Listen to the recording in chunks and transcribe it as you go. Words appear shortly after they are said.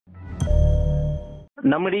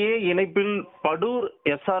நம்மிடையே இணைப்பில் படூர்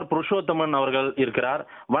SR. அவர்கள் இருக்கிறார்.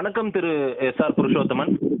 வணக்கம் திரு SR.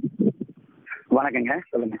 வணக்கங்க,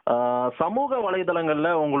 சொல்லுங்க. சமூக வலைதளங்கள்ல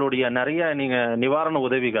உங்களுடைய நிறைய நீங்க நிவாரண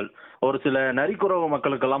உதவிகள் ஒரு சில நரிக்குறவு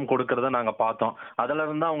மக்களுக்கெல்லாம் கொடுக்கறத நாங்க பார்த்தோம். அதுல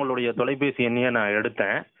இருந்தா உங்களுடைய தொலைபேசி எண்ணையே நான்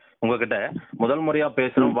எடுத்தேன். உங்ககிட்ட முதல் முறையா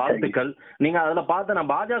பேசுறோம். வாழ்த்துக்கள். நீங்க அதுல பார்த்த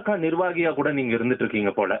நான் பாஜக நிர்வாகியா கூட நீங்க இருந்துட்டு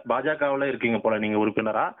இருக்கீங்க போல, பாஜகவுல இருக்கீங்க போல நீங்க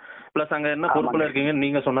உறுப்பினரா, பிளஸ் அங்க என்ன பொறுப்புல இருக்கீங்கன்னு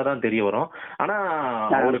நீங்க சொன்னதான் தெரிய வரும். ஆனா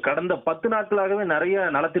ஒரு கடந்த 10 நாட்களாகவே நிறைய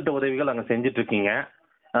நலத்திட்ட உதவிகள் அங்க செஞ்சுட்டு இருக்கீங்க.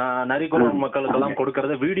 நரிக்குறவு மக்களுக்கெல்லாம்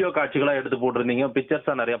கொடுக்கறத வீடியோ காட்சிகளா எடுத்து போட்டிருந்தீங்க,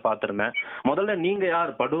 பிக்சர்ஸா நிறைய பார்த்திருந்தேன். முதல்ல நீங்க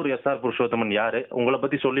யார், படூர் SR. யாரு, உங்களை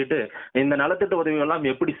பத்தி சொல்லிட்டு இந்த நலத்திட்ட உதவிகள் எல்லாம்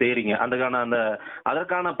எப்படி செய்யறீங்க,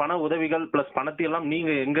 அதற்கான பண உதவிகள் பிளஸ் பணத்தை எல்லாம்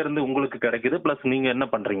நீங்க எங்க இருந்து உங்களுக்கு கிடைக்குது, பிளஸ் நீங்க என்ன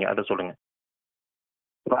பண்றீங்க அதை சொல்லுங்க.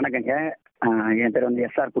 வணக்கங்க, என் பேர் வந்து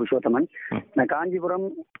SR. நான் காஞ்சிபுரம்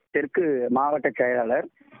தெற்கு மாவட்ட செயலாளர்.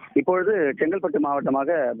 இப்பொழுது செங்கல்பட்டு மாவட்டமாக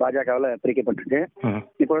பாஜகவில் பிரிக்கப்பட்டிருக்கு.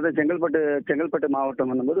 இப்பொழுது செங்கல்பட்டு மாவட்டம்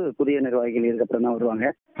பண்ணும்போது புதிய நிர்வாகிகள் இதுக்கப்புறம் தான் வருவாங்க.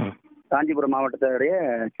 காஞ்சிபுரம் மாவட்டத்துடைய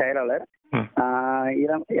செயலாளர்.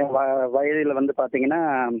 வயதில் வந்து பார்த்தீங்கன்னா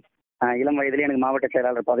இளம் வயதிலே எனக்கு மாவட்ட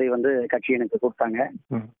செயலாளர் பதவி வந்து கட்சி எனக்கு கொடுத்தாங்க.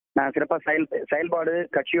 நான் சிறப்பாக செயல்பாடு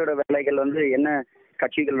கட்சியோட வேலைகள் வந்து என்ன,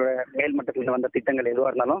 கட்சிகளோட மேல்மட்டத்தில் வந்த திட்டங்கள் எதுவாக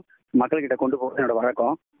இருந்தாலும் மக்கள்கிட்ட கொண்டு போகிறது என்னோட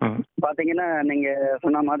வழக்கம். பார்த்தீங்கன்னா நீங்க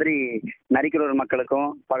சொன்ன மாதிரி நரிக்குறவர் மக்களுக்கும்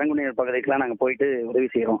பழங்குடியினர் பகுதிக்கெல்லாம் நாங்கள் போயிட்டு உதவி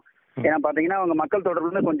செய்கிறோம். ஏன்னா பார்த்தீங்கன்னா அவங்க மக்கள்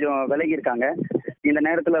தொடர்புல கொஞ்சம் விலகி இருக்காங்க. இந்த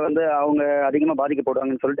நேரத்தில் வந்து அவங்க அதிகமாக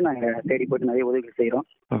பாதிக்கப்படுவாங்கன்னு சொல்லிட்டு நாங்கள் தேடி போயிட்டு நிறைய உதவிகள் செய்கிறோம்.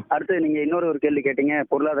 அடுத்து நீங்க இன்னொரு கேள்வி கேட்டீங்க,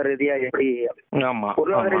 பொருளாதார ரீதியா எப்படி.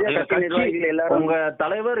 பொருளாதார ரீதியா கட்சி நிர்வாகிகள் எல்லாரும், உங்க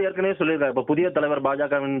தலைவர் ஏற்கனவே சொல்லியிருக்காரு. இப்ப புதிய தலைவர்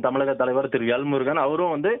பாஜகவின் தமிழக தலைவர் திரு முருகன்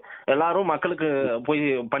அவரும் வந்து எல்லாரும் மக்களுக்கு போய்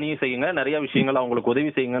பணியை செய்யுங்க, நிறைய விஷயங்கள் அவங்களுக்கு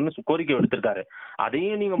உதவி செய்யுங்கன்னு கோரிக்கை எடுத்திருக்காரு.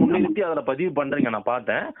 அதையும் நீங்க முன்னிறுத்தி அதுல பதிவு பண்றீங்க, நான்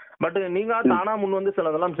பார்த்தேன். பட் நீங்க தானா முன் வந்து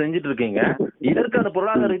சிலதெல்லாம் செஞ்சுட்டு இருக்கீங்க. இதற்கு அந்த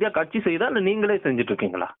பொருளாதார ரீதியா கட்சி செய்தா இல்ல நீங்களே செஞ்சுட்டு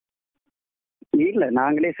இருக்கீங்களா? இல்ல,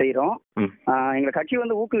 நாங்களே செய்யறோம். எங்க கட்சி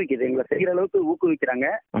வந்து ஊக்குவிக்குது, எங்களை செய்யற அளவுக்கு ஊக்குவிக்கிறாங்க.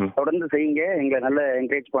 தொடர்ந்து செய்யுங்க, எங்களை நல்ல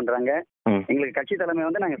என்கரேஜ் பண்றாங்க. எங்களுக்கு கட்சி தலைமை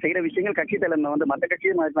வந்து நாங்க செய்யற விஷயங்கள், கட்சி தலைமை வந்து மற்ற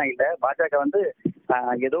கட்சி மாதிரி தான் இல்ல. பாஜக வந்து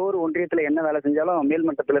ஏதோ ஒரு ஒன்றியத்துல என்ன வேலை செஞ்சாலும்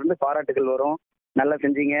மேல்மட்டத்துல இருந்து பாராட்டுகள் வரும். நல்லா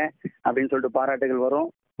செஞ்சீங்க அப்படின்னு சொல்லிட்டு பாராட்டுகள் வரும்.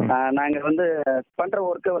 நாங்க வந்து பண்ற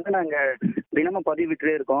ஒர்க்கை வந்து நாங்க தினமும்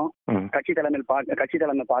பதிவிட்டே இருக்கோம். கட்சி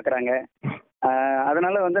தலைமை பாக்குறாங்க.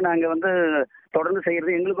 அதனால வந்து நாங்க வந்து தொடர்ந்து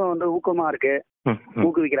செய்யறது எங்களுக்கும் வந்து ஊக்கமா இருக்கு.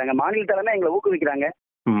 ஊக்குவிக்கிறாங்க, மாநில தலைமை எங்களை ஊக்குவிக்கிறாங்க.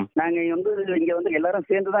 நாங்க வந்து இங்க வந்து எல்லாரும்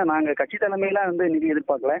சேர்ந்துதான், நாங்க கட்சி தலைமையெல்லாம் வந்து நிதி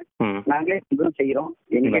எதிர்பார்க்கல, நாங்களே செய்யறோம்.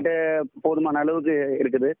 எங்ககிட்ட போதுமான அளவுக்கு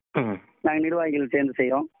இருக்குது, நாங்க நிர்வாகிகள் சேர்ந்து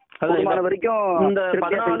செய்யறோம். வரைக்கும் இந்த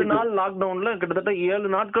 14 நாள் லாக்டவுன்ல கிட்டத்தட்ட 7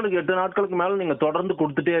 நாட்களுக்கு 8 நாட்களுக்கு மேல நீங்க தொடர்ந்து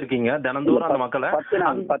கொடுத்துட்டே இருக்கீங்க தினந்தோறும் அந்த மக்களை.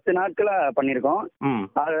 10 நாட்களா பண்ணிருக்கோம்.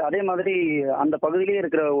 அதே மாதிரி அந்த பகுதியிலேயே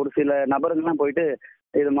இருக்கிற ஒரு சில நபர்கள்லாம் போயிட்டு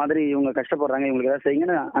இது மாதிரி இவங்க கஷ்டப்படுறாங்க, இவங்களுக்கு ஏதாவது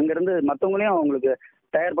செய்யுங்கன்னு அங்க இருந்து மத்தவங்களையும் அவங்களுக்கு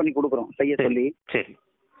தயார் பண்ணி கொடுக்குறோம் செய்ய சொல்லி. சரி,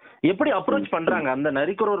 எப்படி அப்ரோச் பண்றாங்க அந்த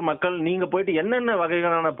நரிக்குறவர் மக்கள்? நீங்க போயிட்டு என்னென்ன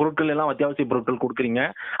வகைகளான பொருட்கள் எல்லாம் அத்தியாவசிய பொருட்கள் கொடுக்குறீங்க?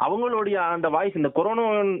 அவங்களுடைய அந்த வாய்ஸ், இந்த கொரோனா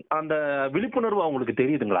அந்த விழிப்புணர்வு அவங்களுக்கு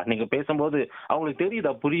தெரியுதுங்களா? நீங்க பேசும்போது அவங்களுக்கு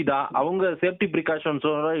தெரியுதா, புரியுதா? அவங்க சேஃப்டி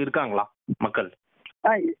ப்ரிகாஷன்ஸோட இருக்காங்களா மக்கள்?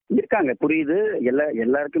 இருக்காங்க, புரியுது.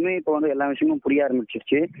 எல்லாருக்குமே இப்போ வந்து எல்லா விஷயமும் புரிய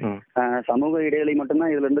ஆரம்பிச்சிருச்சு. சமூக இடைவெளி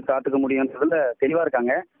மட்டும்தான் இதுல இருந்து காத்துக்க முடியும்ன்றதுல தெளிவா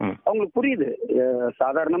இருக்காங்க. அவங்களுக்கு புரியுது.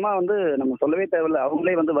 சாதாரணமா வந்து நம்ம சொல்லவே தேவையில்ல,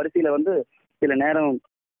 அவங்களே வந்து வரிசையில வந்து சில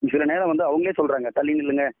நேரம் வந்து அவங்களே சொல்றாங்க தள்ளி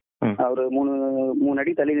நில்லுங்க, ஒரு 3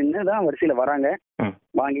 அடி தள்ளி நின்று தான் வரிசையில வராங்க,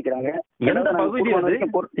 வாங்கிக்கிறாங்க.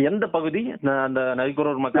 எந்த பகுதி அந்த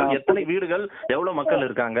நரிக்குறவர் மக்கள்? எத்தனை வீடுகள், எவ்வளவு மக்கள்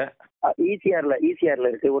இருக்காங்க? ஈசிஆர்ல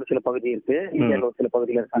இருக்கு, ஒரு சில பகுதி இருக்கு. ஈசிஆர்ல ஒரு சில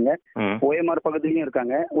பகுதியில இருக்காங்க. ஓஎம்ஆர் பகுதியிலும்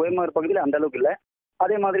இருக்காங்க. ஓஎம்ஆர் பகுதியில அந்த அளவுக்கு இல்ல.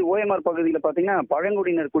 அதே மாதிரி ஓஎம்ஆர் பகுதியில பாத்தீங்கன்னா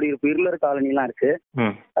பழங்குடியினர் குடியிருப்பு இருளர் காலனி எல்லாம் இருக்கு.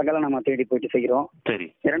 அங்கெல்லாம் நம்ம தேடி போயிட்டு செய்யறோம்.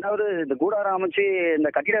 இரண்டாவது, இந்த கூடாரம் அமைச்சு இந்த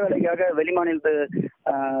கட்டிட வேலைக்காக வெளிமாநிலத்து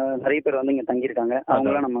நிறைய பேர் வந்து இங்க தங்கியிருக்காங்க, அவங்க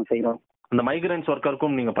எல்லாம் நம்ம செய்யறோம். அந்த மைக்ரன்ஸ்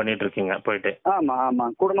ஒர்க்கருக்கும் நீங்க பண்ணிட்டு இருக்கீங்க போயிட்டு? ஆமா,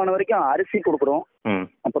 கூடுமான வரைக்கும் அரிசி கொடுக்குறோம்,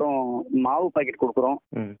 அப்புறம் மாவு பாக்கெட் கொடுக்குறோம்,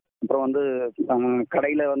 அப்புறம் வந்து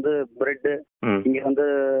கடையில வந்து பிரெட், இங்க வந்து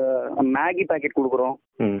மேகி பாக்கெட் கொடுக்குறோம்.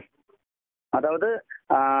 அதாவது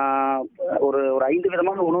ஒரு 5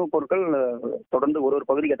 விதமான உணவுப் பொருட்கள் தொடர்ந்து ஒரு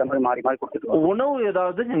பகுதிக்கு ஏற்ற மாதிரி மாறி கொடுத்துருக்கோம். உணவு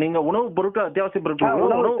ஏதாவது நீங்க உணவு பொருட்கள், அத்தியாவசிய பொருட்கள்,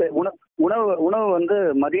 உணவு வந்து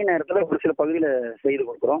மதிய நேரத்துல ஒரு சில பகுதியில செய்து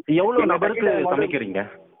கொடுக்குறோம். எவ்வளவு நபருக்கு சமைக்கிறீங்க?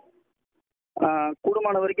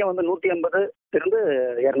 கூடுமான வரைக்கும் வந்து 150 இருந்து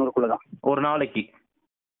 200க்குள்ளதான் ஒரு நாளைக்கு.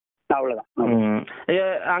 அவ்வளவுதான்.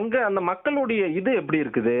 அங்க அந்த மக்களுடைய இது எப்படி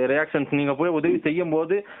இருக்குது ரியாக்ஷன்ஸ்? நீங்க போய் உதவி செய்யும்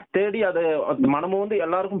போது தேடி அதை மனமும் வந்து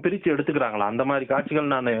எல்லாருக்கும் பிரிச்சு எடுத்துக்கிறாங்களா? அந்த மாதிரி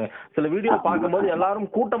காட்சிகள் நான் சில வீடியோ பார்க்கும்போது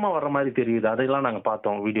எல்லாரும் கூட்டமா வர்ற மாதிரி தெரியுது. அதெல்லாம் நாங்க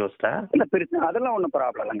பார்த்தோம் வீடியோஸ்ல. இல்ல பிரிச்சு அதெல்லாம் ஒன்றும்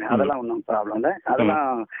ப்ராப்ளம் இல்லைங்க. அதெல்லாம் ஒன்றும் ப்ராப்ளம் இல்லை.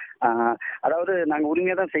 அதெல்லாம் அதாவது நாங்க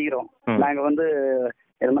உரிமையா தான் செய்யறோம். நாங்க வந்து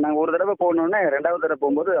நாங்க ஒரு தடவை போனோடனே 2வது தடவை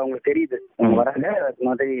போகும்போது அவங்களுக்கு தெரியுது வராங்க, அது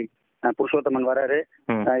மாதிரி புருஷோத்தமன் வராரு,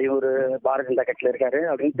 இவரு பாரதிய ஜனதா கட்சியில இருக்காரு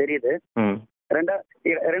அப்படின்னு தெரியுது.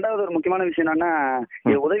 ரெண்டாவது ஒரு முக்கியமான விஷயம் என்னன்னா,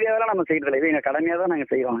 இது உதவியாதான் நம்ம செய்யறது இல்லை, இது எங்க கடமையா தான் நாங்க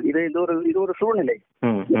செய்யறோம். இது ஒரு சூழ்நிலை.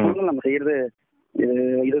 நம்ம செய்யறது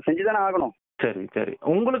இது செஞ்சுதானே ஆகணும். சரி சரி.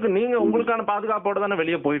 நீங்க உங்களுக்கான பாதுகாப்போட தானே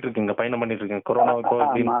வெளியே போயிட்டு இருக்கீங்க, பயணம் பண்ணிட்டு இருக்கீங்க கொரோனா.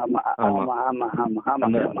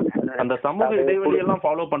 அந்த சமூக இடைவெளி எல்லாம்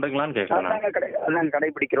ஃபாலோ பண்றீங்களான்னு கேட்கறேன்.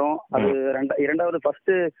 கடைபிடிக்கிறோம். அது 2வது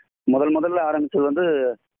ஃபர்ஸ்ட் முதல்ல ஆரம்பிச்சது வந்து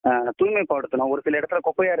தூய்மைப்படுத்தணும். ஒரு சில இடத்துல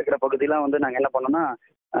குப்பையா இருக்கிற பகுதியெல்லாம் வந்து நாங்க என்ன பண்ணோம்னா,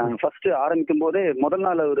 ஃபர்ஸ்ட் ஆரம்பிக்கும் போதே முதல்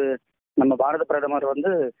நாள் நம்ம பாரத பிரதமர்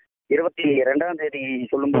வந்து 22ஆம் தேதி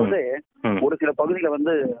சொல்லும்போது ஒரு சில பகுதியில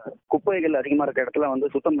வந்து குப்பைகள் அதிகமா இருக்க இடத்துல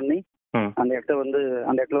வந்து சுத்தம் பண்ணி அந்த இடத்துல வந்து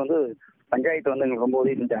பஞ்சாயத்து வந்து எங்களுக்கு ரொம்ப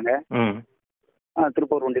உதவி செஞ்சாங்க.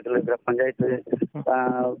 திருப்பூர் ஒன்றியத்தில் இருக்கிற பஞ்சாயத்து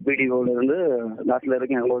பிடிஓல இருந்து லாஸ்ட்ல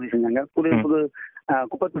வரைக்கும் எங்களுக்கு உதவி செஞ்சாங்க. புது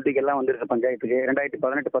குப்பை தொட்டிகள்லாம் வந்துருக்கு பஞ்சாயத்துக்கு.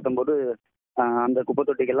 2018-19 அந்த குப்பை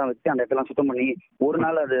தொட்டிகள்லாம் வச்சு அந்த இடத்தெல்லாம் சுத்தம் பண்ணி ஒரு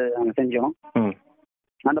நாள் அது நாங்கள் செஞ்சோம்.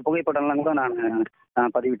 அந்த புகைப்படம்லாம் கூட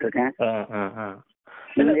நான் பதிவிட்டிருக்கேன்.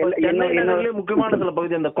 முக்கியமான சில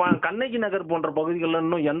பகுதி அந்த கண்ணகி நகர் போன்ற பகுதிகள்ல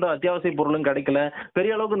இன்னும் எந்த அத்தியாவசிய பொருளும் கிடைக்கல.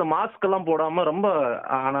 பெரிய அளவுக்கு இந்த மாஸ்க் எல்லாம் போடாம ரொம்ப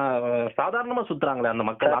சாதாரணமா சுத்துறாங்களே அந்த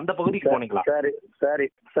மக்கள். அந்த பகுதிக்கு போனீங்களா? சரி.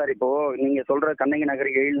 இப்போ நீங்க சொல்ற கண்ணகி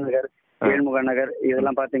நகர், ஏழ்முக நகர்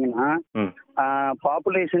இதெல்லாம் பாத்தீங்கன்னா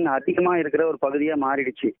பாப்புலேஷன் அதிகமா இருக்கிற ஒரு பகுதியா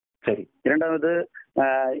மாறிடுச்சு. சரி. 2வது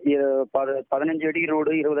 15 அடி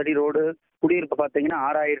ரோடு, 20 அடி ரோடு, குடியிருப்பு பாத்தீங்கன்னா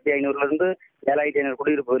 6500ல இருந்து 7500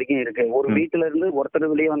 குடியிருப்பு வரைக்கும் இருக்கு. ஒரு வீட்டுல இருந்து ஒருத்தர்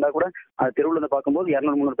வெளியே வந்தா கூட அது தெருவுல இருந்து பார்க்கும்போது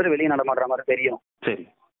 200-300 பேர் வெளியே நடமாடுற மாதிரி தெரியும். சரி.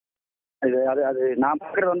 அது நான்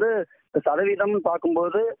பாக்குறது வந்து சதவீதம்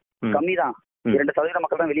பார்க்கும்போது கம்மி தான். 2%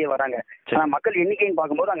 மக்கள் தான் வெளியே வராங்க. ஆனா மக்கள் எண்ணிக்கைன்னு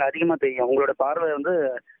பார்க்கும்போது அங்க அதிகமா தெரியும். உங்களோட பார்வை வந்து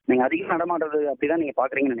நீங்க அதிகமா நடமாடுறது அப்படிதான் நீங்க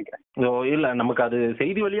பாக்குறீங்கன்னு நினைக்கிறேன். இல்ல, நமக்கு அது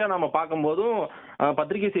செய்தி வழியா நாம பார்க்கும் போதும்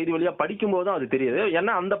பத்திரிகை செய்தி வழியா படிக்கும் போதும் அது தெரியுது.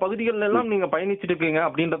 ஏன்னா அந்த பகுதிகள் எல்லாம் நீங்க பயணிச்சுட்டு இருக்கீங்க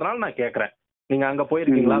அப்படின்றதுனால நான் கேட்கறேன். நீங்க அங்க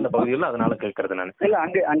போயிருக்கீங்களா அந்த பகுதியில்? அதனால கேட்கறது நான். இல்ல,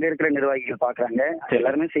 அங்க இருக்கிற நிர்வாகிகள் பாக்குறாங்க,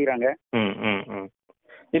 எல்லாருமே செய்யறாங்க.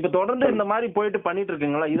 இப்ப தொடர்ந்து இந்த மாதிரி போயிட்டு பண்ணிட்டு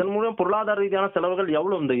இருக்கீங்களா? இதன் மூலம் பொருளாதார ரீதியான செலவுகள்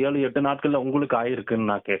எவ்வளவு இந்த 7-8 நாட்கள்ல உங்களுக்கு ஆயிருக்குன்னு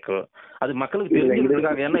நான் கேட்குவேன். அது மக்களுக்கு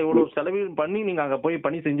தெரிஞ்சிருக்காங்க. ஏன்னா இவ்வளவு செலவு பண்ணி நீங்க அங்க போய்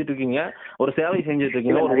பணி செஞ்சுட்டு இருக்கீங்க, ஒரு சேவை செஞ்சுட்டு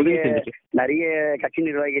இருக்கீங்க, ஒரு உதவி செஞ்சுட்டு. நிறைய கட்சி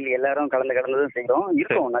நிர்வாகிகள் எல்லாரும் கலந்துதான் செய்யறோம்.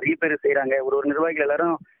 இருக்கும், நிறைய பேர் செய்யறாங்க. ஒரு நிர்வாகிகள்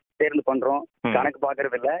எல்லாரும் சேர்ந்து பண்றோம். கணக்கு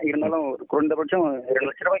பாக்குறது இல்ல, இருந்தாலும் குறைந்தபட்சம் 2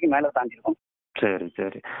 லட்சம் ரூபாய்க்கு மேல தாண்டிருக்கோம்.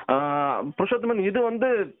 சரி. புருஷோத்தமன், இது வந்து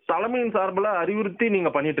தலைமையின் சார்பில் அறிவுறுத்தி நீங்க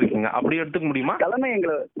பண்ணிட்டு இருக்கீங்க, அப்படி எடுத்துக்க முடியுமா?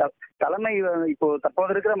 தலைமை இப்போ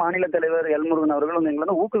தற்போது இருக்கிற மாநில தலைவர் எல்முருகன் அவர்கள் வந்து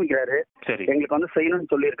எங்களை ஊக்குவிக்கிறாரு. சரி. எங்களுக்கு வந்து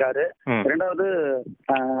செய்யணும்னு சொல்லியிருக்காரு. 2வது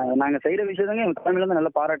நாங்க செய்யற விஷயத்தாங்க எங்க தலைமையில இருந்து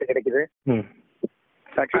நல்ல பாராட்டு கிடைக்குது.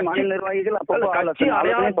 கட்சி மாநில நிர்வாகிகள்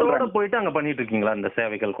அப்போ போயிட்டு அங்க பண்ணிட்டு இருக்கீங்களா இந்த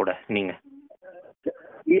சேவைகள் கூட நீங்க?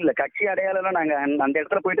 இல்ல, கட்சி அடையாளம் நாங்க அந்த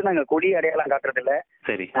இடத்துல போயிட்டு நாங்க கொடி அடையாளம் காட்டுறது இல்ல.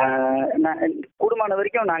 சரி. கூடுமான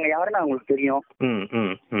வரைக்கும் நாங்க யாருன்னு அவங்களுக்கு தெரியும்.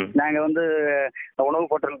 நாங்க வந்து உணவு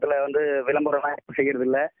பொட்டலத்துல வந்து விளம்பரம் செய்யறது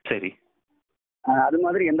இல்ல. சரி. அது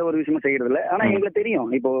மாதிரி எந்த ஒரு விஷயமும் செய்யறது இல்ல. ஆனா எங்களுக்கு தெரியும்,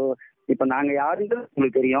 இப்ப நாங்க யாருன்றது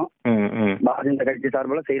உங்களுக்கு தெரியும். பாரதிய கட்சி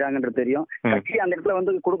சார்பில் செய்யறாங்கன்றது தெரியும். கட்சி அந்த இடத்துல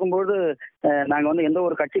வந்து கொடுக்கும்போது நாங்க வந்து எந்த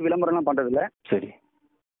ஒரு கட்சி விளம்பரம் எல்லாம் பண்றது இல்ல. சரி.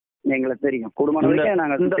 எங்களுக்கு தெரியும். கூடுமான வரைக்கும்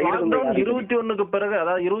நாங்க 21க்கு பிறகு,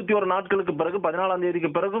 அதாவது 21 நாட்களுக்கு பிறகு 14ஆம் தேதிக்கு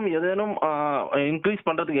பிறகும் ஏதேனும் இன்க்ரீஸ்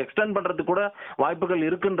பண்றதுக்கு, எக்ஸ்டெண்ட் பண்றதுக்கு கூட வாய்ப்புகள்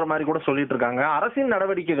இருக்குன்ற மாதிரி கூட சொல்லிட்டு இருக்காங்க. அரசின்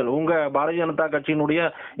நடவடிக்கைகள், உங்க பாரதிய ஜனதா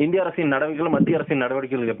கட்சியினுடைய இந்திய அரசின் நடவடிக்கைகள், மத்திய அரசின்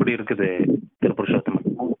நடவடிக்கைகள் எப்படி இருக்குது திரு புருஷோத்தமன்?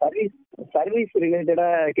 சர்வீஸ் ரிலேட்டடா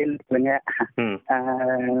கேள்விங்க,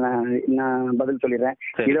 நான் பதில் சொல்லிடுறேன்.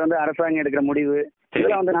 இது வந்து அரசாங்கம் எடுக்கிற முடிவு.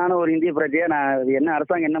 இதெல்லாம் வந்து நானும் ஒரு இந்திய பிரஜையா, நான் என்ன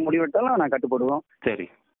அரசாங்கம் என்ன முடிவு எடுத்தாலும் நான் கட்டுப்படுவோம், சரி,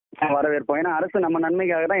 வரவேற்போம். ஏன்னா அரசு நம்ம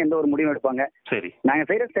நன்மைக்காக தான் எந்த ஒரு முடிவும் எடுப்பாங்க. சரி. நாங்க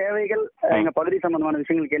செய்யற சேவைகள், எங்க பகுதி சம்பந்தமான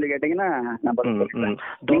விஷயங்கள் கேள்வி கேட்டீங்கன்னா நான்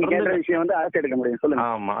நீங்க கேட்கிற விஷயம் வந்து அரசு எடுக்க முடியும். சொல்லுங்க.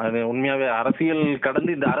 ஆமா, அது உண்மையாவே அரசியல்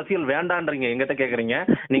கடந்து இந்த அரசியல் வேண்டான்றீங்க, எங்கிட்ட கேக்குறீங்க.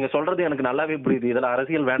 நீங்க சொல்றது எனக்கு நல்லாவே புரியுது. இதுல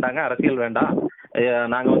அரசியல் வேண்டாங்க, அரசியல் வேண்டாம்,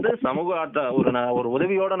 நாங்க வந்து சமூக ஒரு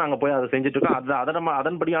உதவியோட நாங்க போய் அதை செஞ்சுட்டு இருக்கோம்.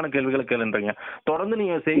 அதன்படியான கேள்விகளை கேளுன்றீங்க. தொடர்ந்து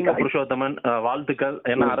நீங்க செய்யுங்க புருஷோத்தமன். வாழ்த்துக்கள்.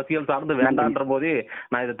 ஏன்னா அரசியல் சார்ந்து வேண்டான்ற போதே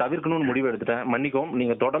நான் இதை தவிர்க்கணும்னு முடிவு எடுத்துட்டேன். மன்னிக்கவும்.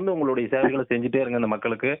 நீங்க தொடர்ந்து உங்களுடைய சேவைகளை செஞ்சுட்டே இருங்க இந்த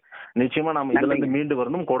மக்களுக்கு. நிச்சயமா நம்ம இதுல இருந்து மீண்டு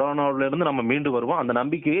வரணும். கொரோனாவில இருந்து நம்ம மீண்டு வருவோம். அந்த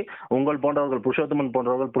நம்பிக்கை உங்கள் போன்றவர்கள், புருஷோத்தமன்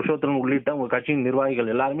போன்றவர்கள், புருஷோத்தமன் உள்ளிட்ட உங்க கட்சியின் நிர்வாகிகள்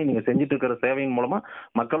எல்லாருமே நீங்க செஞ்சுட்டு இருக்கிற சேவையின் மூலமா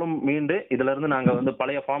மக்களும் மீண்டு இதுல இருந்து நாங்க வந்து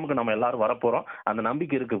பழைய ஃபார்முக்கு நம்ம எல்லாரும் வரப்போறோம். அந்த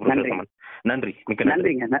நம்பிக்கை இருக்கு புருஷோத்தமன். நன்றி. மிக்க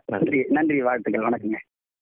நன்றிங்க. நன்றி. வாழ்த்துக்கள். வணக்கங்க.